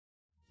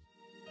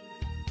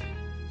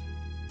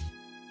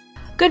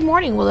Good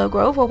morning, Willow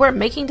Grove, where we're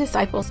making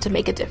disciples to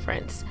make a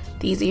difference.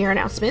 These are your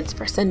announcements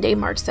for Sunday,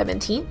 March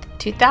 17th,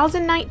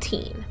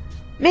 2019.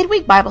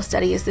 Midweek Bible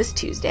study is this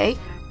Tuesday.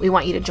 We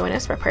want you to join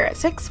us for prayer at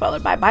 6,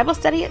 followed by Bible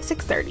study at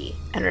 6:30.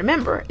 And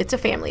remember, it's a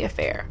family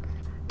affair.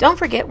 Don't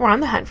forget, we're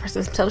on the hunt for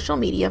some social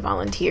media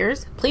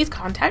volunteers. Please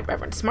contact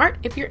Reverend Smart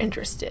if you're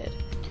interested.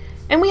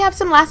 And we have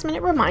some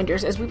last-minute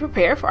reminders as we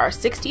prepare for our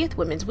 60th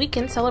Women's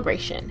Weekend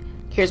celebration.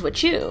 Here's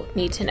what you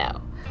need to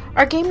know.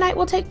 Our game night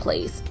will take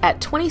place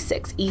at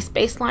 26 East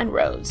Baseline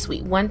Road,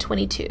 Suite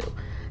 122.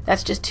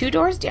 That's just 2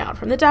 doors down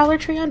from the Dollar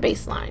Tree on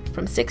Baseline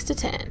from 6 to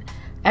 10.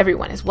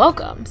 Everyone is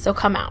welcome, so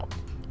come out.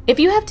 If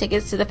you have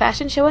tickets to the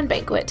fashion show and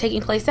banquet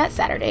taking place that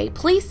Saturday,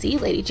 please see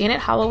Lady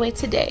Janet Holloway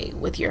today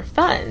with your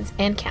funds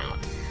and count.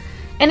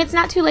 And it's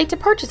not too late to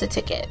purchase a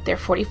ticket. They're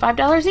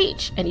 $45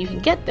 each, and you can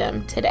get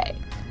them today.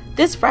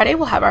 This Friday,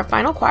 we'll have our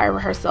final choir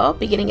rehearsal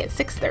beginning at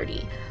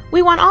 6:30.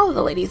 We want all of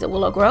the ladies at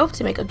Willow Grove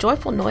to make a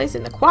joyful noise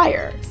in the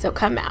choir, so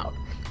come out.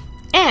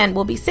 And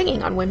we'll be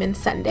singing on Women's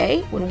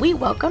Sunday when we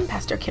welcome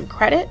Pastor Kim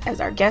Credit as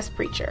our guest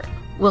preacher.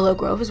 Willow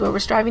Grove is where we're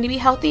striving to be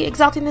healthy,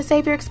 exalting the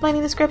Savior,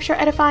 explaining the Scripture,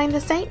 edifying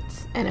the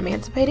saints, and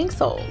emancipating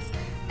souls.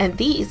 And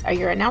these are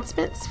your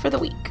announcements for the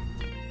week.